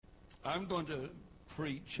I'm going to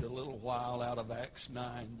preach a little while out of Acts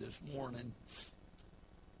 9 this morning.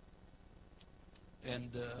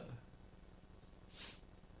 And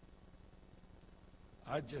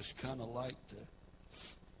I'd just kind of like to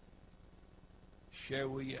share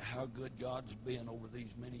with you how good God's been over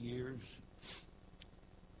these many years.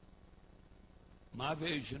 My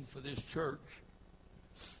vision for this church,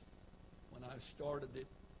 when I started it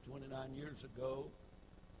 29 years ago,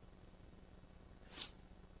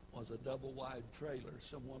 was a double-wide trailer,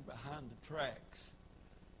 someone behind the tracks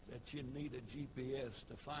that you need a GPS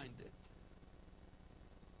to find it.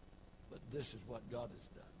 But this is what God has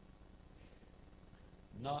done.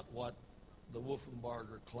 Not what the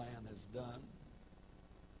Wolfenbarger clan has done.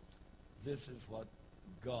 This is what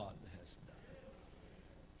God has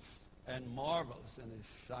done. And marvelous in His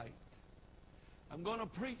sight. I'm going to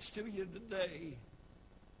preach to you today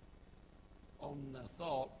on the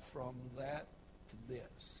thought from that to this.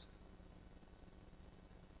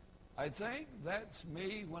 I think that's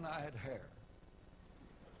me when I had hair.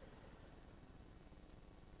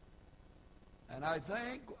 And I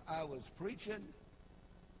think I was preaching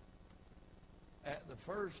at the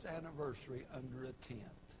first anniversary under a tent.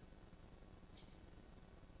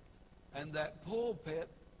 And that pulpit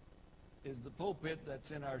is the pulpit that's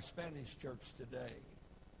in our Spanish church today.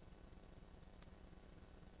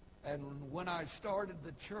 And when I started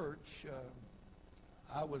the church,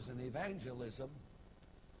 I was in evangelism.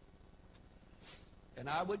 And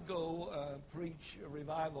I would go preach a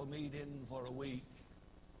revival meeting for a week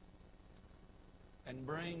and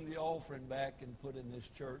bring the offering back and put in this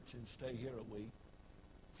church and stay here a week.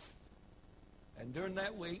 And during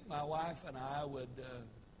that week, my wife and I would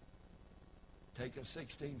take a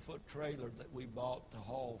 16-foot trailer that we bought to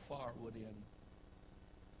haul firewood in.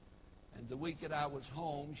 And the week that I was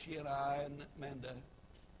home, she and I and Amanda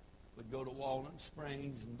would go to Walnut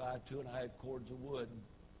Springs and buy 2.5 cords of wood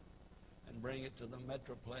and bring it to the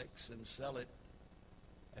Metroplex and sell it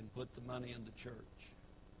and put the money in the church.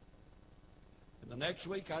 And the next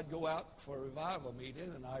week I'd go out for a revival meeting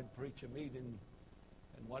and I'd preach a meeting,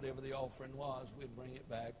 and whatever the offering was, we'd bring it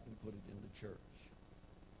back and put it in the church.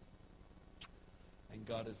 And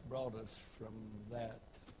God has brought us from that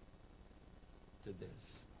to this.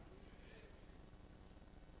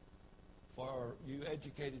 For you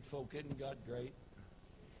educated folk, isn't God great?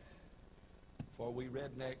 For we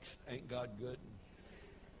rednecks, ain't God good?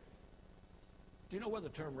 Do you know where the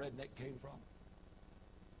term redneck came from?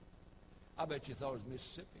 I bet you thought it was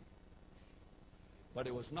Mississippi. But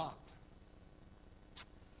it was not.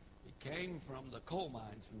 It came from the coal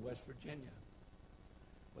mines in West Virginia,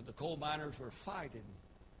 when the coal miners were fighting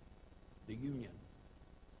the union.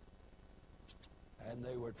 And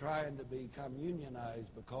they were trying to become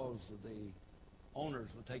unionized because of the owners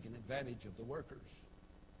were taking advantage of the workers.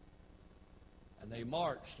 And they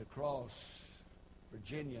marched across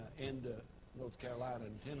Virginia into North Carolina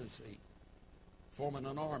and Tennessee, forming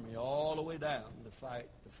an army all the way down to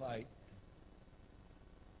fight.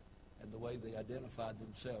 And the way they identified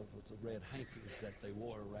themselves was the red hankies that they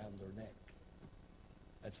wore around their neck.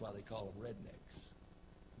 That's why they call them rednecks.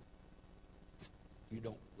 If you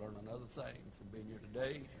don't learn another thing from being here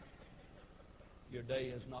today, your day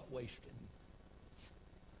is not wasted.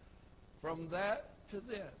 From that to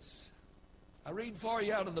this, I read for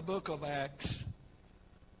you out of the book of Acts,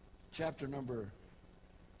 chapter number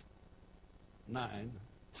 9.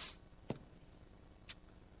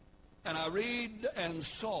 And I read, and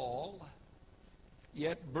Saul,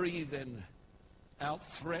 yet breathing out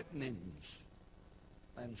threatenings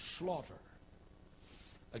and slaughter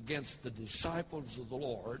against the disciples of the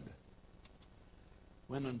Lord,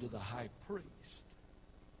 went unto the high priest.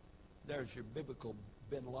 There's your biblical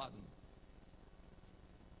Bin Laden.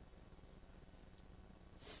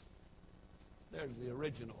 There's the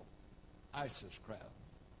original ISIS crowd.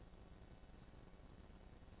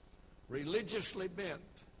 Religiously bent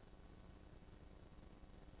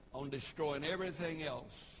on destroying everything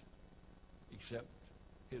else except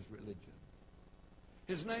his religion.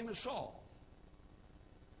 His name is Saul,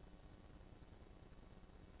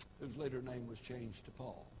 whose later name was changed to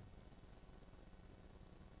Paul,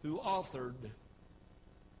 who authored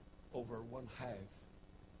over 1/2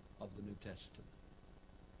 of the New Testament.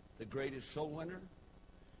 The greatest soul winner,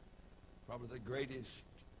 probably the greatest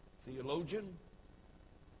theologian,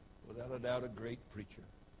 without a doubt a great preacher,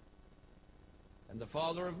 and the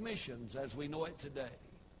father of missions as we know it today.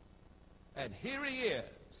 And here he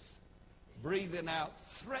is, breathing out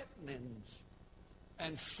threatenings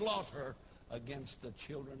and slaughter against the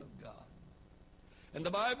children of God. And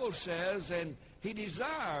the Bible says, and he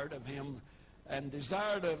desired of him and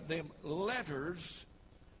desired of them letters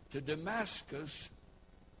to Damascus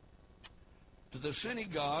to the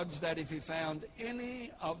synagogues, that if he found any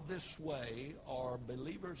of this way, or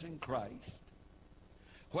believers in Christ,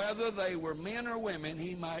 whether they were men or women,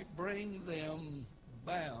 he might bring them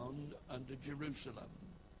bound unto Jerusalem.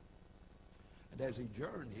 And as he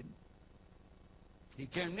journeyed, he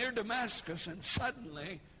came near Damascus, and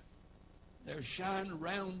suddenly there shined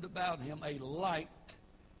round about him a light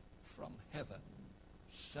from heaven.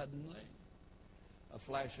 Suddenly, a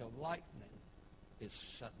flash of lightning is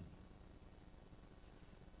sudden.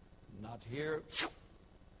 Not here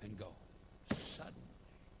and go. Suddenly.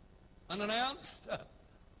 Unannounced,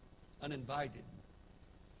 uninvited.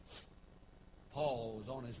 Paul was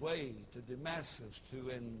on his way to Damascus to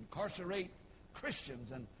incarcerate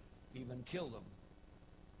Christians and even kill them.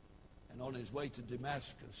 And on his way to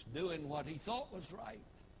Damascus, doing what he thought was right,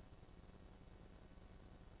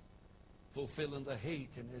 fulfilling the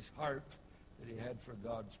hate in his heart that he had for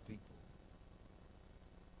God's people.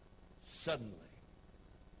 Suddenly,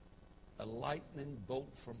 a lightning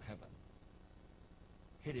bolt from heaven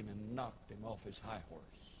hit him and knocked him off his high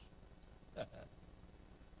horse.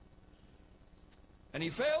 And he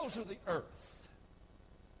fell to the earth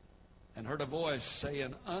and heard a voice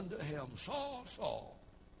saying unto him, Saul, Saul,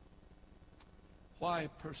 why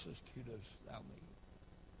persecutest thou me?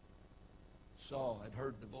 Saul had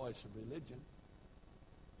heard the voice of religion.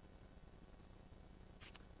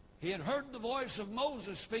 He had heard the voice of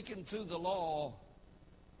Moses speaking through the law,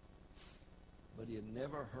 but he had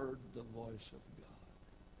never heard the voice of God.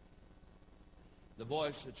 The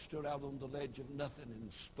voice that stood out on the ledge of nothing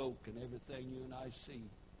and spoke, and everything you and I see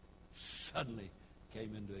suddenly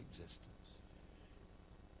came into existence.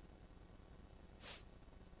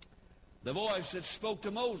 The voice that spoke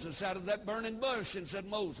to Moses out of that burning bush and said,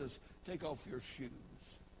 Moses, take off your shoes,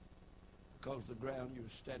 because the ground you're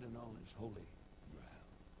standing on is holy ground.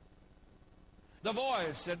 The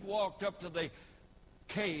voice that walked up to the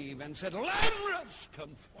cave and said, Lazarus,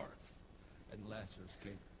 come forth. And Lazarus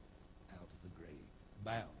came out of the grave,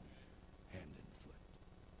 bound hand and foot.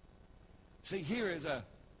 See, here is a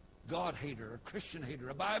God hater, a Christian hater,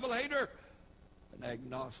 a Bible hater, an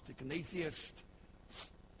agnostic, an atheist,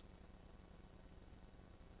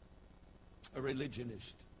 a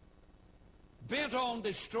religionist, bent on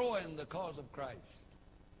destroying the cause of Christ.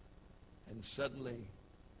 And suddenly,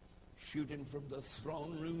 shooting from the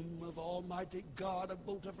throne room of Almighty God, a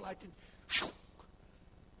bolt of lightning,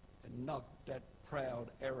 and knocked that proud,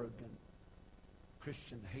 arrogant,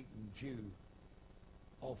 Christian-hating Jew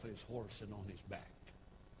off his horse and on his back.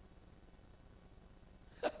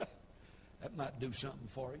 That might do something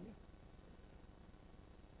for you.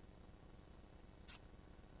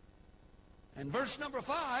 And verse number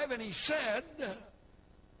 5, and he said,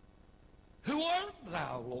 Who art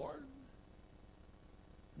thou, Lord?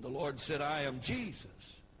 The Lord said, I am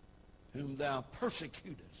Jesus, whom thou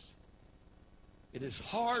persecutest. It is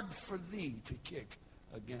hard for thee to kick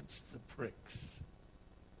against the pricks.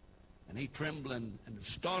 And he, trembling and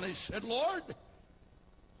astonished, said, Lord,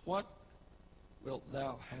 what wilt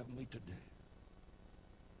thou have me to do?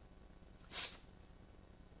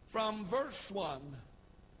 From verse 1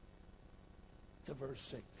 to verse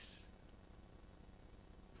 6.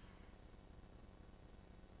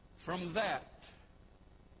 From that,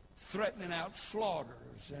 threatening out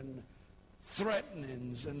slaughters and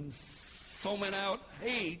threatenings and foaming out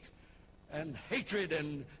hate and hatred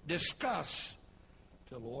and disgust,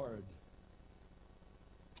 to Lord,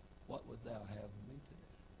 what would thou have me to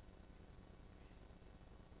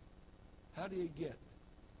do? How do you get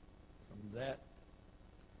from that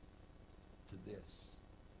to this?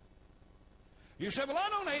 You say, well, I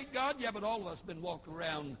don't hate God. Yeah, but all of us have been walking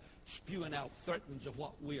around spewing out threats of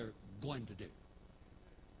what we are going to do.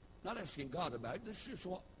 Not asking God about it. This is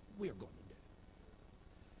what we are going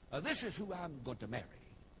to do. This is who I'm going to marry.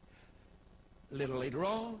 A little later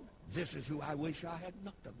on, this is who I wish I had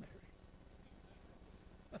not to marry.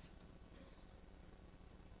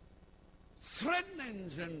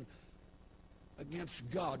 Threatenings and against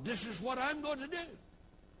God. This is what I'm going to do.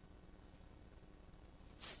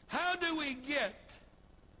 How do we get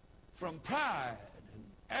from pride and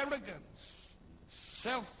arrogance,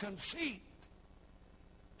 self-conceit,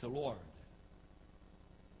 to Lord,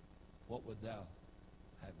 what would thou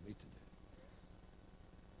have me to do?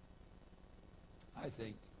 I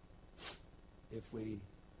think if we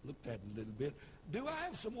looked at it a little bit, do I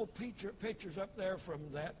have some more pictures up there from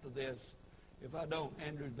that to this? If I don't,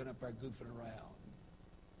 Andrew's been up there goofing around.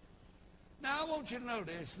 Now I want you to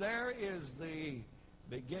notice there is the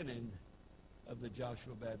beginning of the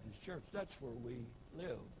Joshua Baptist Church. That's where we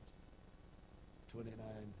lived 29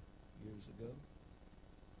 years ago.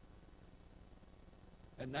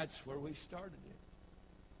 And that's where we started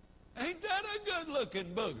it. Ain't that a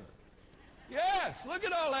good-looking booger? Yes, look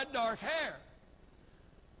at all that dark hair.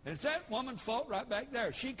 And it's that woman's fault right back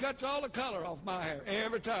there. She cuts all the color off my hair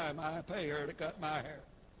every time I pay her to cut my hair.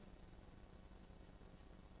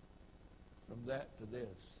 From that to this.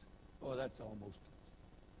 Oh, that's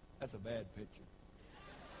a bad picture.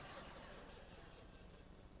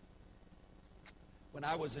 When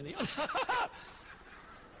I was in the...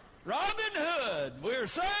 Robin Hood, we're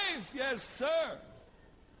safe, yes, sir.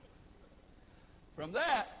 From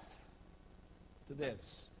that to this.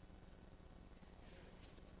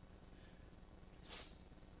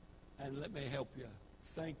 And let me help you.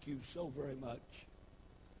 Thank you so very much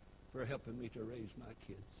for helping me to raise my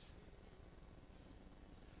kids.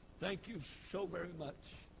 Thank you so very much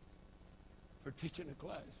for teaching a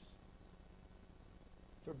class,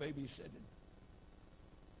 for babysitting,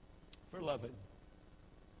 for loving.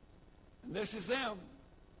 And this is them.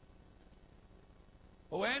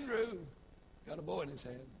 Oh, Andrew got a bow in his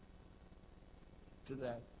hand. To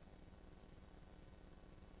that.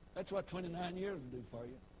 That's what 29 years will do for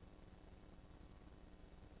you.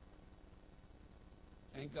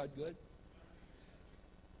 Ain't God good?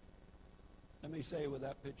 Let me say with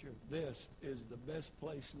that picture, this is the best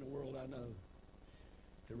place in the world I know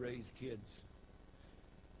to raise kids.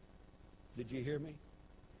 Did you hear me?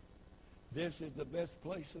 This is the best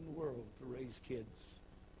place in the world to raise kids.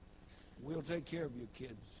 We'll take care of your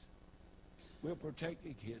kids. We'll protect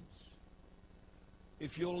your kids.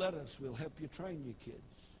 If you'll let us, we'll help you train your kids.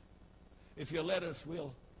 If you'll let us,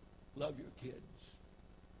 we'll love your kids.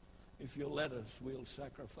 If you'll let us, we'll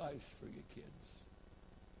sacrifice for your kids.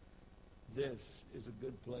 This is a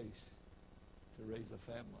good place to raise a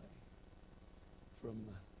family. From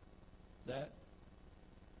that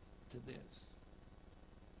to this.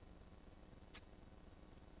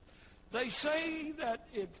 They say that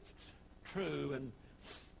it's true, and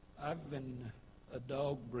I've been a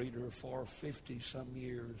dog breeder for 50-some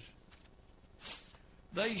years.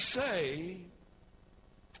 They say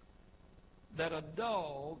that a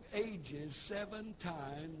dog ages 7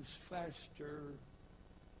 times faster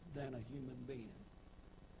than a human being.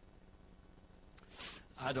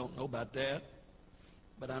 I don't know about that,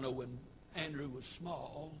 but I know when Andrew was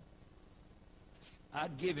small,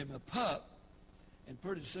 I'd give him a pup, and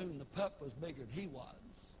pretty soon the pup was bigger than he was.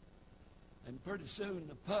 And pretty soon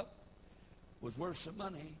the pup was worth some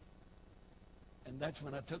money, and that's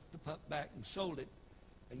when I took the pup back and sold it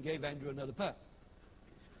and gave Andrew another pup.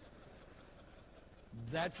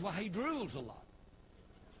 That's why he drools a lot.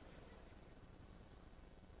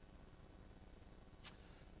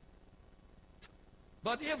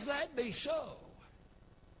 But if that be so,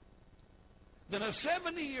 then a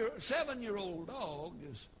 7-year-old dog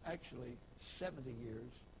is actually 70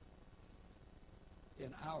 years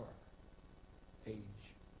in our age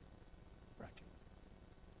bracket.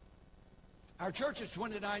 Our church is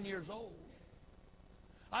 29 years old.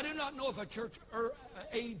 I do not know if a church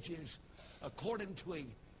ages according to a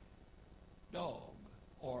dog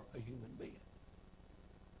or a human being.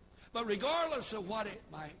 But regardless of what it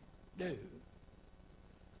might do,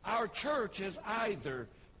 our church is either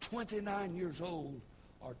 29 years old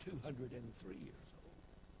or 203 years old.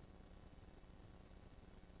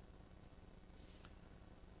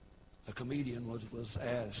 A comedian was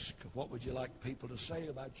asked, what would you like people to say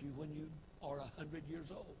about you when you are 100 years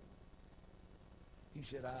old? He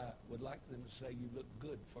said, I would like them to say you look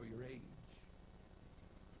good for your age.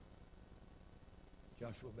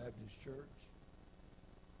 Joshua Baptist Church,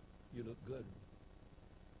 you look good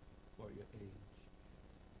for your age.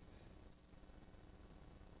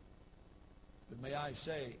 But may I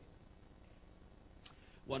say,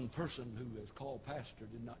 one person who is called pastor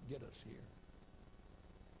did not get us here.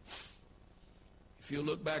 If you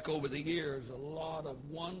look back over the years, a lot of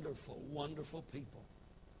wonderful, wonderful people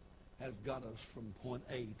has got us from point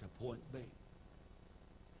A to point B.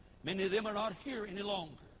 Many of them are not here any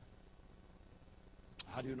longer.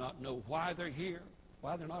 I do not know why they're here,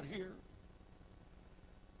 why they're not here.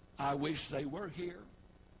 I wish they were here.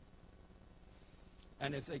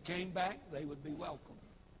 And if they came back, they would be welcome,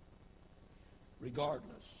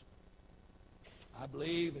 regardless. I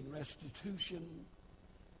believe in restitution.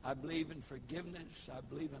 I believe in forgiveness. I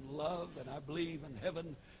believe in love. And I believe in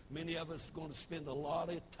heaven. Many of us are going to spend a lot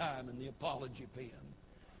of time in the apology pen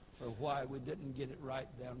for why we didn't get it right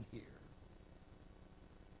down here.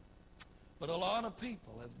 But a lot of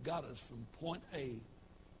people have got us from point A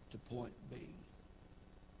to point B.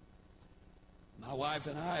 My wife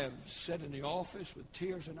and I have sat in the office with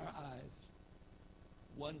tears in our eyes,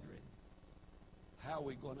 wondering how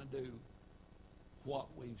we're going to do what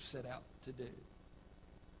we've set out to do.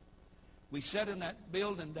 We sat in that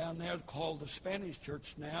building down there called the Spanish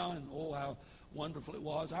Church now, and oh, how wonderful it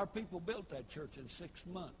was. Our people built that church in 6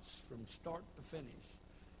 months from start to finish.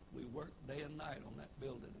 We worked day and night on that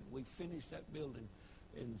building, and we finished that building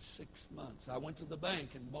in 6 months. I went to the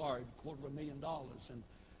bank and borrowed $250,000, and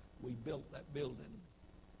we built that building.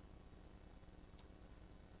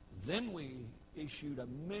 Then we issued $1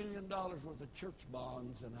 million worth of church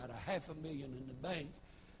bonds and had $500,000 in the bank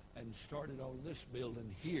and started on this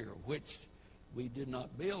building here, which we did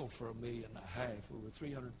not build for $1.5 million. We were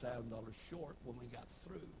 $300,000 short when we got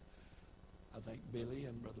through. I think Billy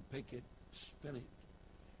and Brother Pickett spent it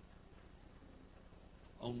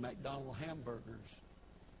on McDonald's hamburgers.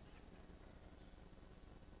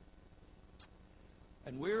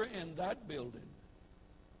 And we're in that building,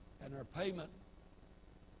 and our payment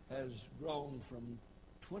has grown from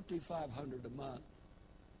 $2,500 a month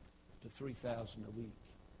to $3,000 a week.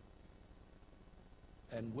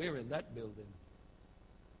 And we're in that building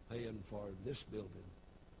paying for this building,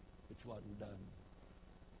 which wasn't done.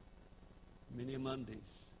 Many Mondays,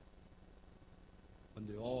 when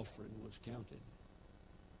the offering was counted,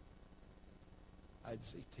 I'd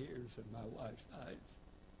see tears in my wife's eyes,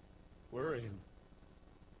 worrying,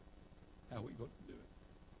 how are we going to do it?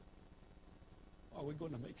 Are we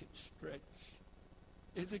going to make it stretch?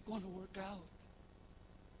 Is it going to work out?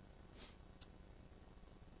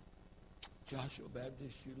 Joshua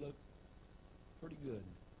Baptist, you look pretty good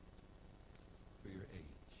for your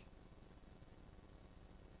age.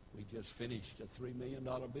 We just finished a $3 million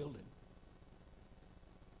building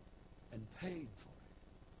and paid for it.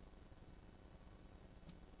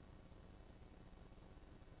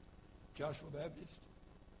 Joshua Baptist,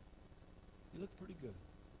 you look pretty good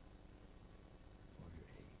for your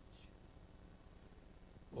age.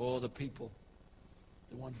 Oh, the people,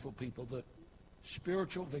 the wonderful people, the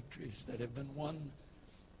spiritual victories that have been won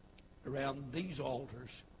around these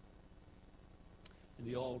altars, and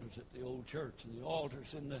the altars at the old church, and the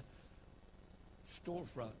altars in the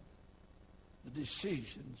storefront, the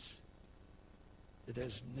decisions that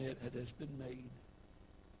has been made,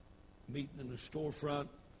 meeting in the storefront,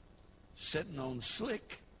 sitting on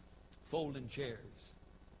slick folding chairs.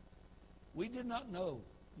 We did not know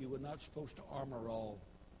you were not supposed to armor all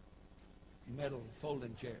metal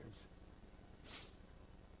folding chairs.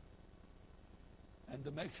 And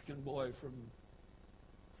the Mexican boy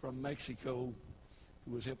from Mexico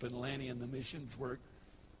who was helping Lanny in the missions work,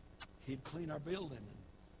 he'd clean our building.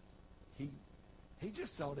 And he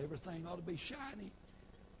just thought everything ought to be shiny.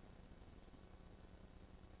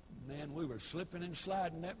 Man, we were slipping and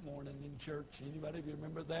sliding that morning in church. Anybody of you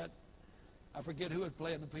remember that? I forget who was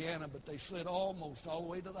playing the piano, but they slid almost all the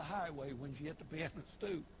way to the highway when she hit the piano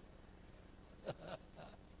stoop.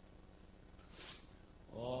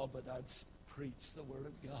 Oh, but I'd preach the Word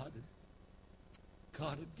of God, and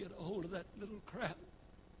God would get a hold of that little crowd.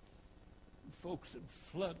 And folks would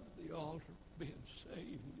flood the altar, being saved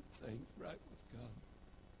and get things right with God.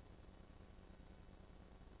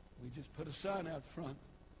 We just put a sign out front,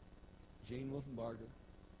 Gene Wolfenbarger,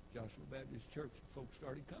 Joshua Baptist Church, and folks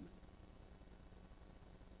started coming.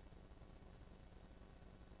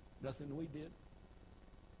 Nothing we did.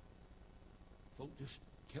 Folks just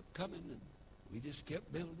kept coming, and we just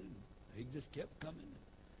kept building. They just kept coming.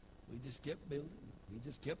 We just kept building. We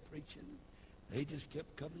just kept preaching. They just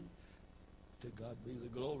kept coming. To God be the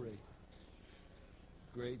glory.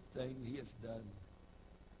 Great thing He has done.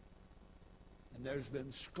 And there's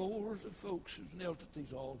been scores of folks who's knelt at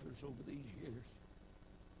these altars over these years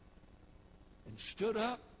and stood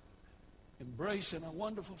up, embracing a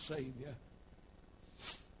wonderful Savior.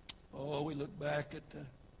 Oh, we look back at the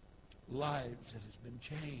lives that has been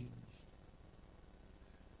changed.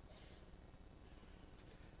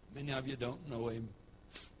 Many of you don't know him.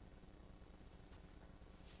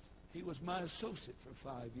 He was my associate for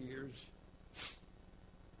 5 years.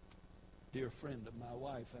 Dear friend of my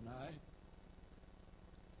wife and I.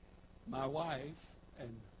 My wife and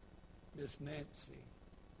Miss Nancy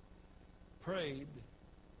prayed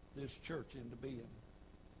this church into being.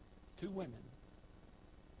 2 women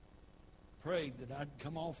prayed that I'd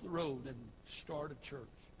come off the road and start a church.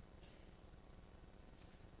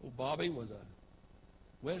 Well, Bobby was a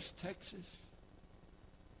West Texas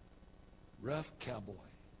rough cowboy.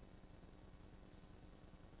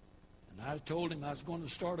 And I told him I was going to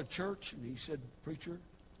start a church, and he said, "Preacher,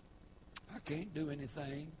 I can't do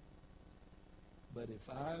anything, but if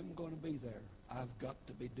I'm going to be there, I've got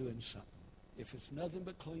to be doing something. If it's nothing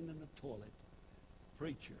but cleaning a toilet,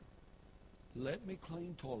 preacher, let me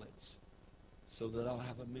clean toilets so that I'll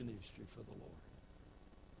have a ministry for the Lord."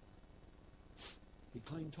 He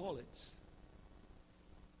cleaned toilets.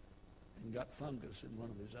 and got fungus in one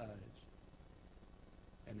of his eyes,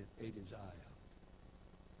 and it ate his eye out.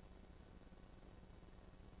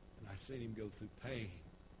 And I seen him go through pain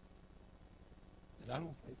that I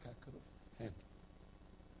don't think I could have handled.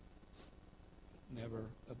 Never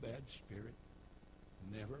a bad spirit.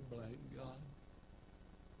 Never blamed God.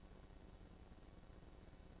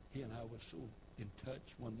 He and I was so in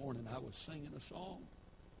touch. One morning I was singing a song.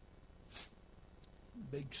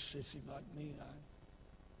 Big sissy like me, I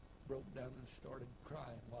broke down and started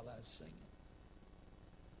crying while I was singing.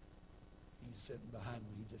 He's sitting behind me.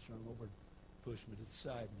 He just ran over and pushed me to the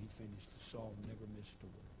side, and he finished the song, never missed a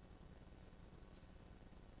word.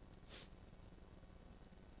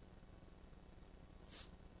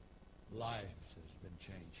 Lives has been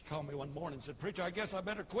changed. He called me one morning and said, "Preacher, I guess I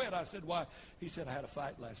better quit." I said, "Why?" He said, "I had a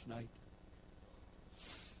fight last night."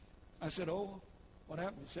 I said, "Oh, what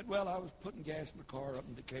happened?" He said, "Well, I was putting gas in the car up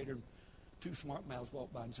in Decatur, and two smart mouths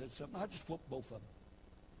walked by and said something. I just whooped both of them."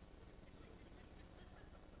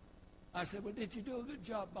 I said, "Well, did you do a good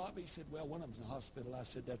job, Bobby?" He said, "Well, one of them's in the hospital." I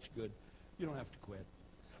said, "That's good. You don't have to quit."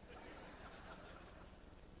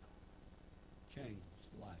 Change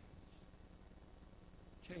lives.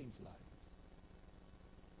 Change lives.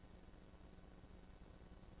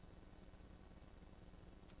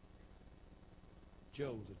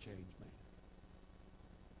 Joe's a changed man.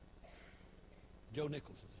 Joe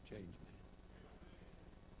Nichols is a changed man.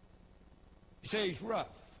 You say he's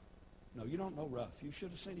rough. No, you don't know rough. You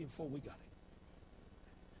should have seen him before we got him.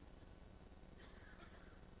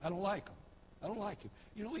 I don't like him. I don't like him.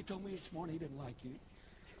 You know, he told me this morning he didn't like you.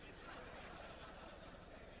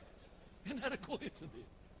 Isn't that a coincidence?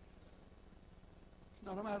 It's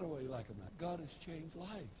not a matter whether you like him or not. God has changed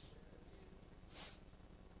lives.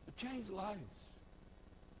 It changed lives.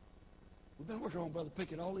 We've been working on Brother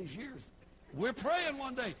Pickett all these years. We're praying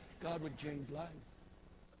one day God would change lives.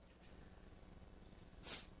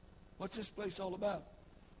 What's this place all about?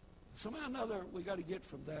 Somehow or another, we got to get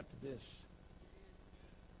from that to this.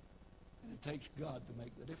 And it takes God to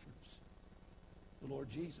make the difference. The Lord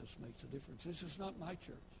Jesus makes a difference. This is not my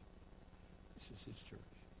church. This is his church.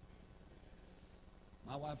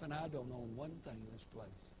 My wife and I don't own one thing in this place.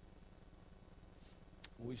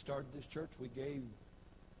 When we started this church, we gave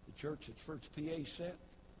the church its first PA set,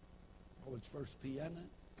 or its first piano.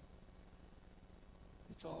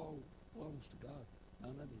 It's all belongs to God. None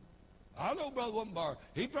of it. I know Brother Wimbar.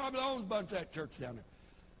 He probably owns a bunch of that church down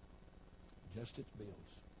there. Just its bills.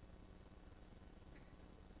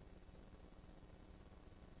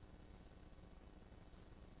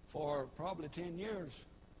 For probably 10 years,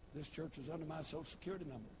 this church is under my Social Security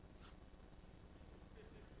number.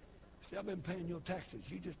 See, I've been paying your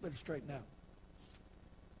taxes. You just better straighten out.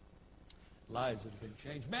 Lives have been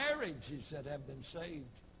changed. Marriages that have been saved.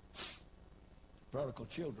 Prodigal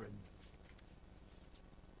children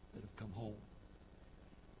that have come home.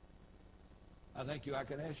 I thank you. I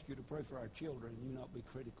can ask you to pray for our children and you not be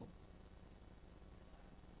critical.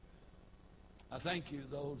 I thank you,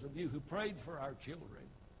 those of you who prayed for our children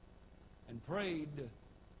and prayed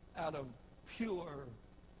out of pure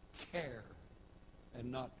care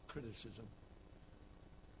and not criticism.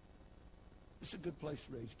 It's a good place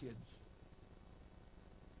to raise kids.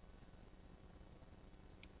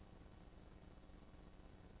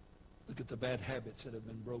 Look at the bad habits that have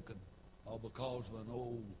been broken, all because of an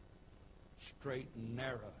old, straight and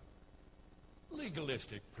narrow,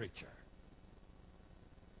 legalistic preacher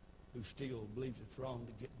who still believes it's wrong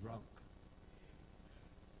to get drunk,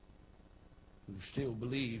 who still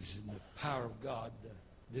believes in the power of God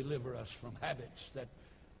to deliver us from habits that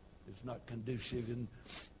is not conducive. And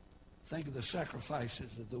think of the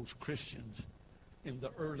sacrifices of those Christians in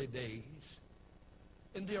the early days.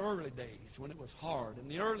 In the early days when it was hard, in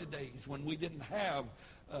the early days when we didn't have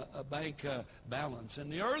a bank balance, in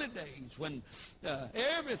the early days when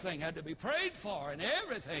everything had to be prayed for and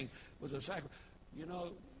everything was a sacrifice. You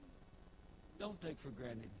know, don't take for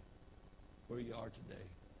granted where you are today.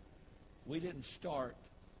 We didn't start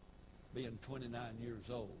being 29 years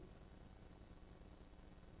old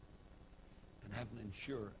and having to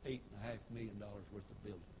insure $8.5 million worth of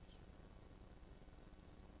buildings.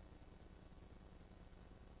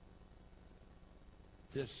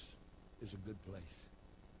 This is a good place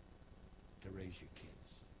to raise your kids.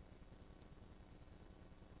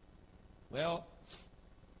 Well,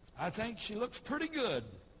 I think she looks pretty good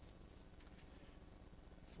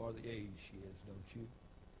for the age she is, don't you?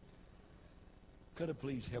 Could I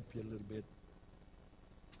please help you a little bit?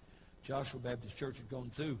 Joshua Baptist Church has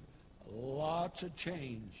gone through lots of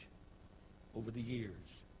change over the years.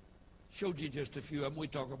 Showed you just a few of them. We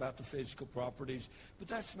talk about the physical properties, but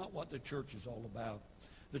that's not what the church is all about.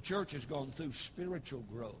 The church has gone through spiritual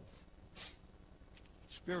growth.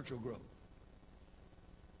 Spiritual growth.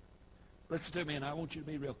 Listen to me, and I want you to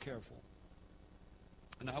be real careful.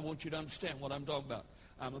 And I want you to understand what I'm talking about.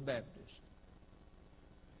 I'm a Baptist.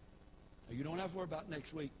 Now, you don't have to worry about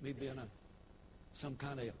next week me being some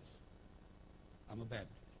kind of else. I'm a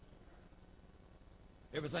Baptist.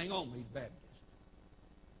 Everything on me is Baptist.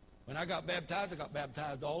 When I got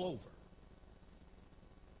baptized all over.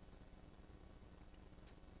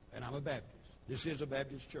 And I'm a Baptist. This is a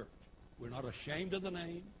Baptist church. We're not ashamed of the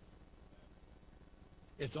name.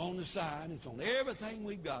 It's on the sign. It's on everything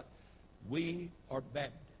we've got. We are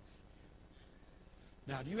Baptists.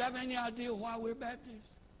 Now, do you have any idea why we're Baptists?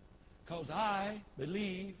 Because I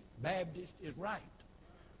believe Baptist is right.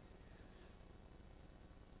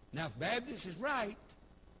 Now, if Baptist is right,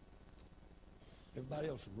 everybody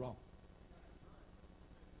else is wrong.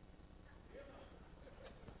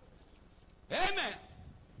 Amen.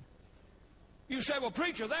 You say, well,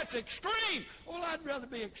 preacher, that's extreme. Well, I'd rather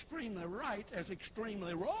be extremely right as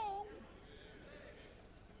extremely wrong.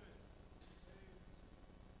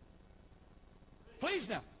 Please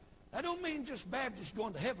now, that don't mean just Baptists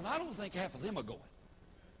going to heaven. I don't think half of them are going.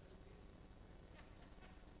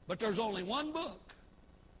 But there's only one book.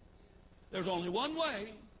 There's only one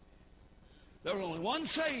way. There's only one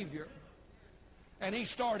Savior. And he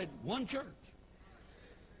started one church.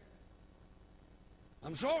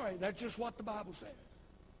 I'm sorry, that's just what the Bible says.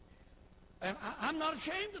 And I'm not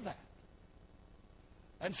ashamed of that.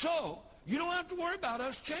 And so, you don't have to worry about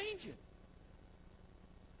us changing.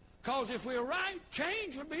 Because if we're right,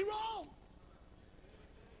 change would be wrong.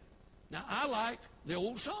 Now, I like the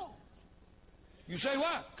old songs. You say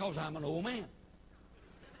why? Because I'm an old man.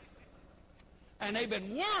 And they've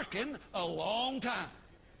been working a long time.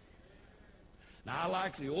 Now, I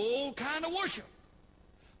like the old kind of worship.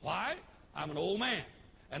 Why? I'm an old man.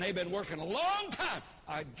 And they've been working a long time.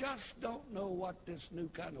 I just don't know what this new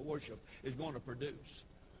kind of worship is going to produce.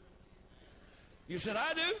 You said,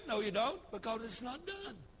 I do? No, you don't, because it's not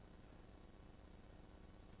done.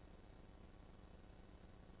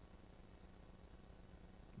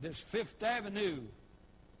 This Fifth Avenue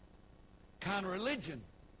kind of religion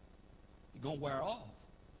is going to wear off.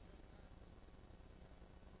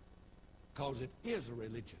 Because it is a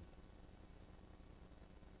religion.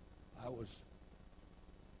 I was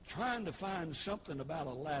trying to find something about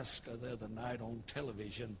Alaska the other night on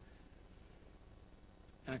television,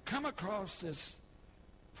 and I come across this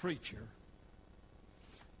preacher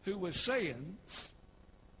who was saying,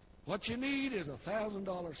 what you need is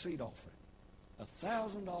 $1,000 seed offering,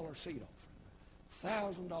 $1,000 seed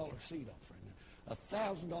offering, $1,000 seed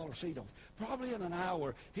offering, $1,000 seed offering. Probably in an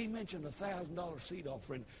hour, he mentioned $1,000 seed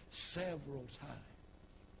offering several times.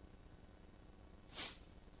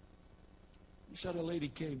 He said a lady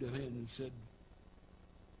came to him and said,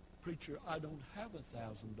 preacher, I don't have $1,000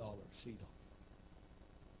 seed offering.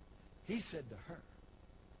 He said to her,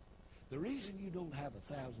 the reason you don't have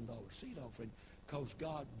 $1,000 seed offering because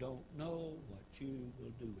God don't know what you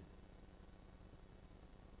will do with it.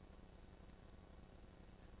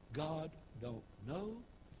 God don't know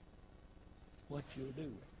what you'll do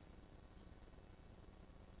with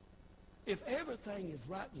it. If everything is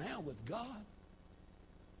right now with God,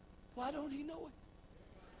 why don't he know it?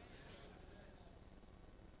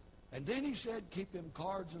 And then he said, keep them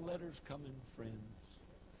cards and letters coming, friends.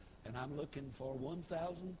 And I'm looking for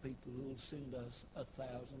 1,000 people who will send us $1,000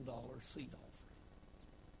 seed offering.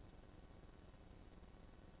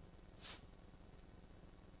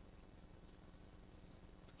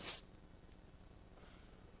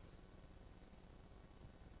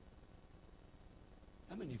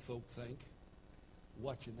 How many folk think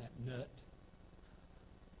watching that nut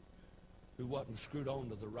who wasn't screwed on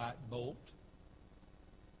to the right bolt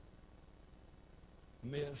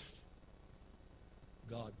missed?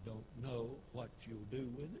 God don't know what you'll do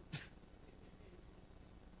with it.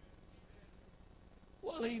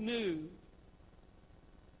 Well, he knew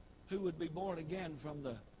who would be born again from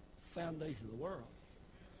the foundation of the world.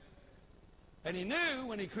 And he knew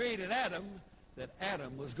when he created Adam that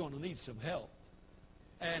Adam was going to need some help.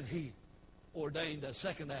 And he ordained a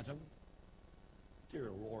second Adam.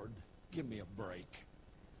 Dear Lord, give me a break.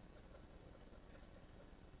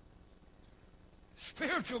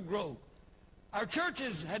 Spiritual growth. Our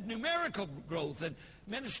churches had numerical growth and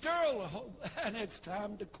ministerial, and it's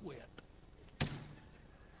time to quit.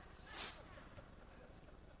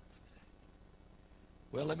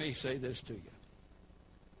 Well, let me say this to you.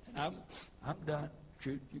 And I'm done.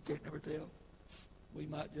 Shoot, you can't never tell. We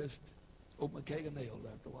might just open a keg of nails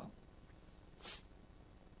after a while.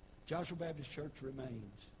 Joshua Baptist Church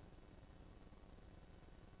remains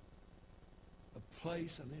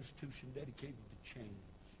place, an institution dedicated to change.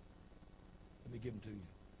 Let me give them to you.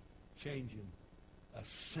 Changing a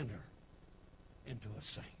sinner into a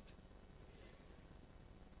saint.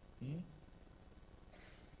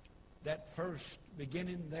 That first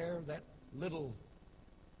beginning there, that little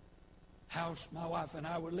house my wife and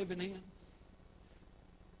I were living in,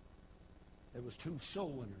 there was 2 soul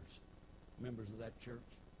winners, members of that church.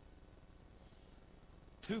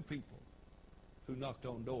 2 people who knocked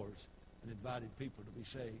on doors and invited people to be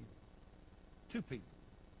saved. 2 people.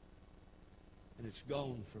 And it's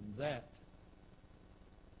gone from that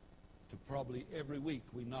to probably every week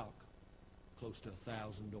we knock close to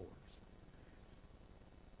 1,000 doors.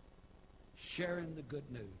 Sharing the good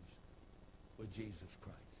news with Jesus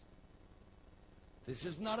Christ. This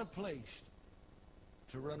is not a place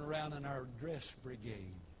to run around in our dress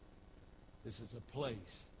brigade. This is a place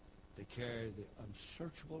to carry the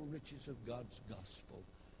unsearchable riches of God's gospel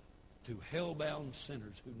to hell-bound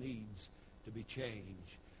sinners who needs to be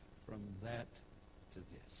changed from that to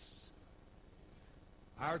this.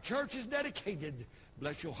 Our church is dedicated,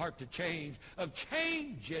 bless your heart, to change, of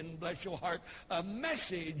changing, bless your heart, a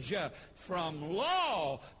message from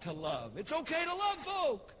law to love. It's okay to love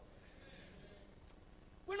folk.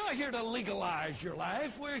 We're not here to legalize your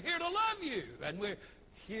life. We're here to love you. And we're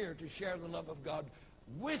here to share the love of God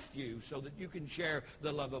with you so that you can share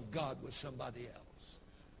the love of God with somebody else.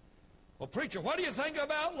 Well, preacher, what do you think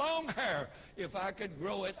about long hair? If I could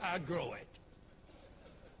grow it, I'd grow it.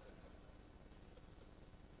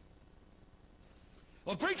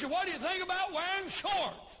 Well, preacher, what do you think about wearing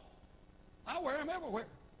shorts? I wear them everywhere.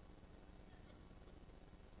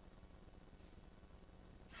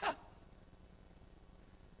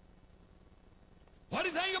 What do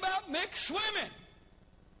you think about mixed swimming?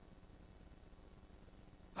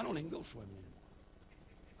 I don't even go swimming anymore.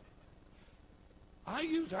 I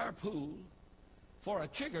use our pool for a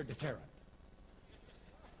chigger deterrent.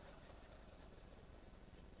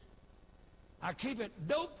 I keep it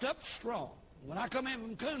doped up strong. When I come in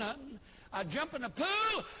from coon hunting, I jump in the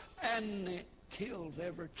pool and it kills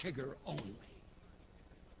every chigger on me.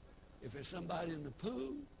 If there's somebody in the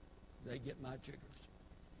pool, they get my chiggers.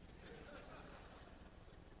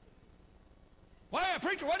 Why,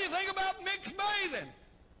 preacher, what do you think about mixed bathing?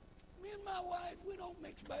 Me and my wife, we don't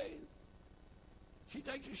mix bathe. She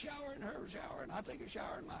takes a shower in her shower, and I take a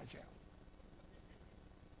shower in my shower.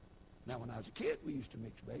 Now, when I was a kid, we used to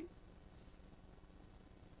mix bathe.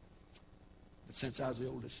 But since I was the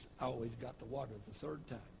oldest, I always got the water the 3rd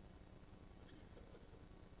time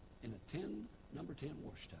in a number 10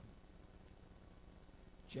 wash tub.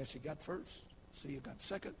 Jesse got first, Sia got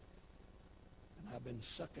second, and I've been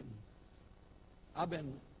sucking. I've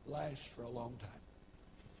been last for a long time.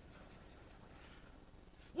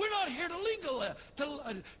 We're not here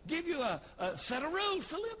to give you a set of rules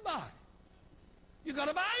to live by. You got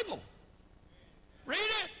a Bible. Read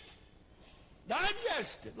it.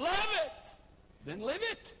 Digest it. Love it. Then live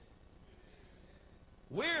it.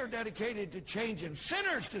 We're dedicated to changing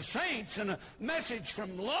sinners to saints and a message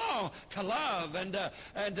from law to love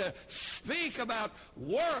and speak about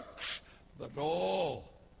works. But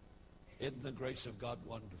isn't the grace of God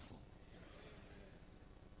wonderful?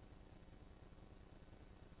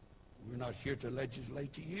 We're not here to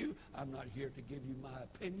legislate to you. I'm not here to give you my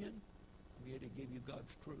opinion. I'm here to give you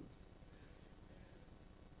God's truth.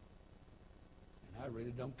 And I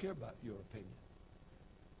really don't care about your opinion.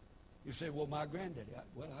 You say, well, my granddaddy.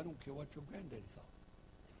 I don't care what your granddaddy thought.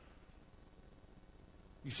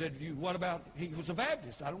 You said, what about, he was a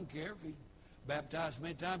Baptist. I don't care if he baptized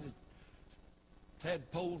many times.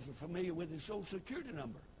 Tadpoles are familiar with his Social Security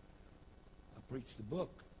number. I preach the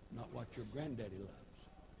book, not what your granddaddy loves.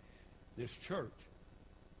 This church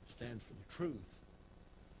stands for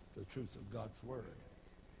the truth of God's Word.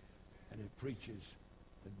 And it preaches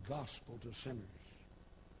the gospel to sinners.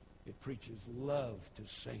 It preaches love to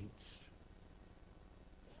saints.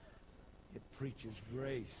 It preaches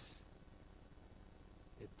grace.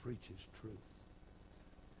 It preaches truth.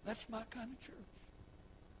 That's my kind of church.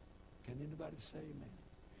 Can anybody say amen?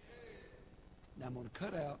 Now I'm going to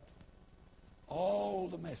cut out all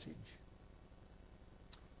the message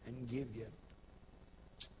and give you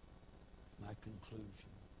my conclusion.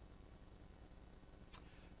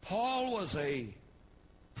 Paul was a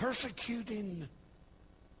persecuting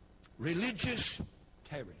religious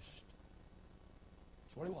terrorist.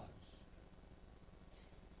 That's what he was.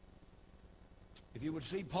 If you would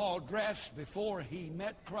see Paul dressed before he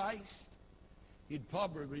met Christ, he'd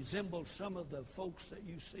probably resemble some of the folks that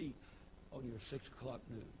you see on your 6 o'clock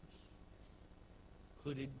news.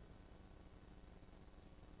 Hooded,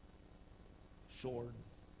 sword,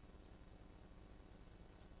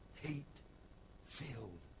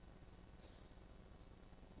 hate-filled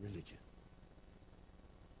religion.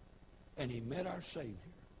 And he met our Savior.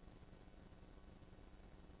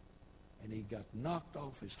 And he got knocked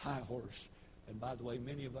off his high horse. And by the way,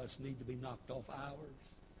 many of us need to be knocked off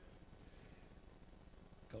ours.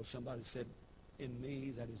 Because somebody said, in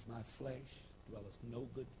me, that is my flesh, dwelleth no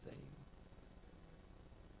good thing.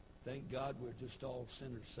 Thank God we're just all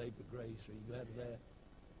sinners saved by grace. Are you glad of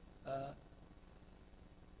that?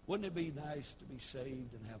 Wouldn't it be nice to be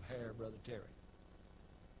saved and have hair, Brother Terry?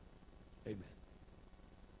 Amen.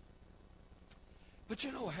 But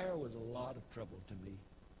you know, hair was a lot of trouble to me.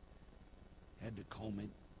 Had to comb it.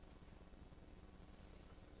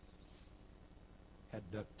 Had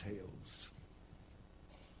ducktails.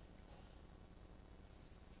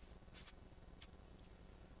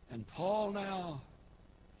 And Paul now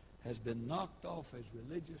has been knocked off his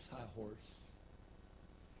religious high horse,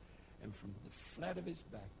 and from the flat of his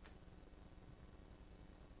back,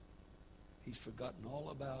 he's forgotten all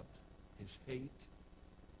about his hate,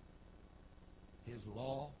 his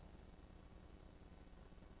law,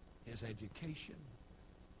 his education,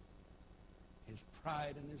 his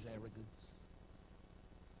pride and his arrogance,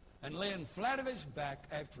 and laying flat of his back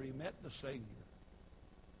after he met the Savior.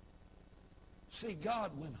 See,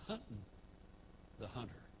 God went hunting the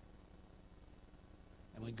hunter.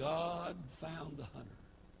 And when God found the hunter,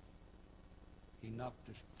 he knocked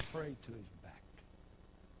his prey to his back.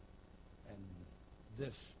 And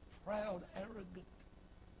this proud, arrogant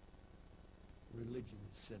religion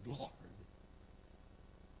said, Lord,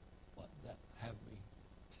 what that have me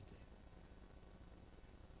to do?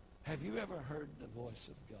 Have you ever heard the voice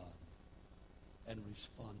of God and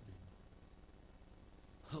responded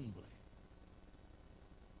humbly?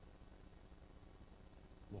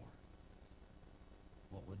 Lord,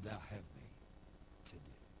 what would thou have me to do?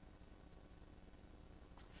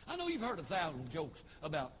 I know you've heard 1,000 jokes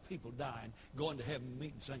about people dying, going to heaven,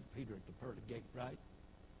 meeting St. Peter at the pearly gate, right?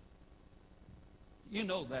 You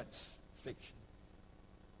know that's fiction.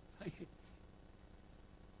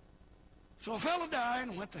 So a fellow died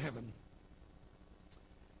and went to heaven.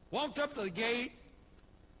 Walked up to the gate,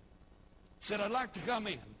 said, I'd like to come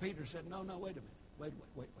in. Peter said, no, wait a minute.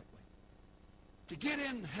 Wait. To get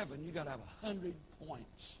in heaven, you got to have 100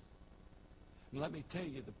 points. And let me tell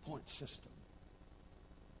you the point system.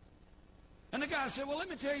 And the guy said, well, let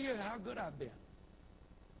me tell you how good I've been.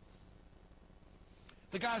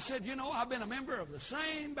 The guy said, you know, I've been a member of the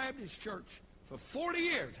same Baptist church for 40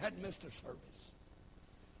 years, hadn't missed a service.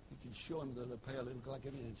 You can show him the lapel. It looked like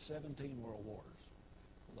it in 17 world wars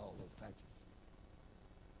with all those patches.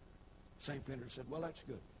 St. Peter said, well, that's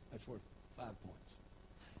good. That's worth 5 points.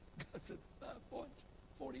 God said, 5 points?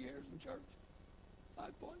 40 years in church?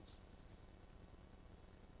 5 points?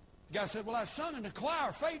 The guy said, well, I sung in the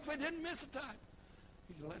choir faithfully, didn't miss a time.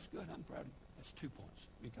 He said, well, that's good. I'm proud of you. That's 2 points.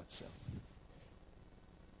 We got 7.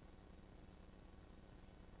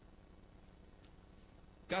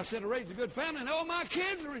 God said, I raised a good family, and all my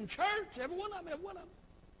kids are in church. Every one of them.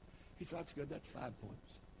 He said, that's good. That's 5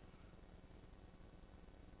 points.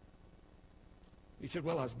 He said,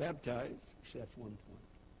 well, I was baptized. He said, that's 1 point.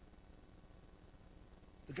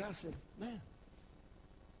 The guy said, man,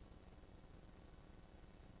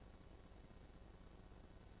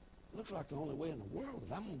 it looks like the only way in the world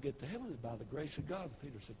that I'm going to get to heaven is by the grace of God.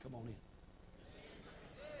 Peter said, come on in.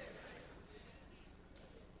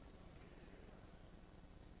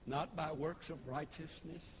 Not by works of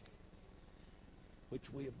righteousness,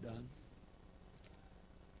 which we have done,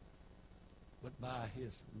 but by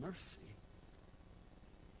his mercy,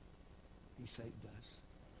 he saved us.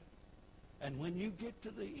 And when you get to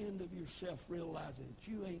the end of yourself realizing that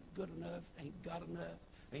you ain't good enough, ain't got enough,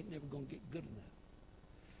 ain't never going to get good enough,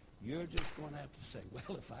 you're just going to have to say,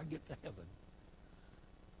 well, if I get to heaven,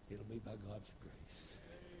 it'll be by God's grace.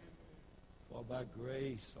 For by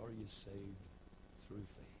grace are you saved through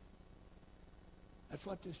faith. That's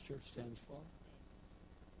what this church stands for.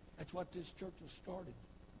 That's what this church was started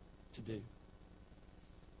to do.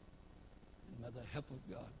 And by the help of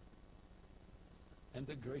God, and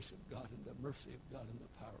the grace of God, and the mercy of God, and the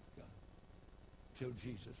power of God, till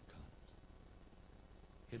Jesus comes,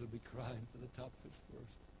 it'll be crying to the top of his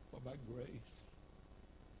voice, for by grace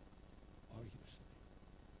are you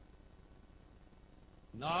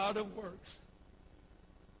saved. Not of works,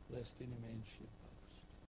 lest any man should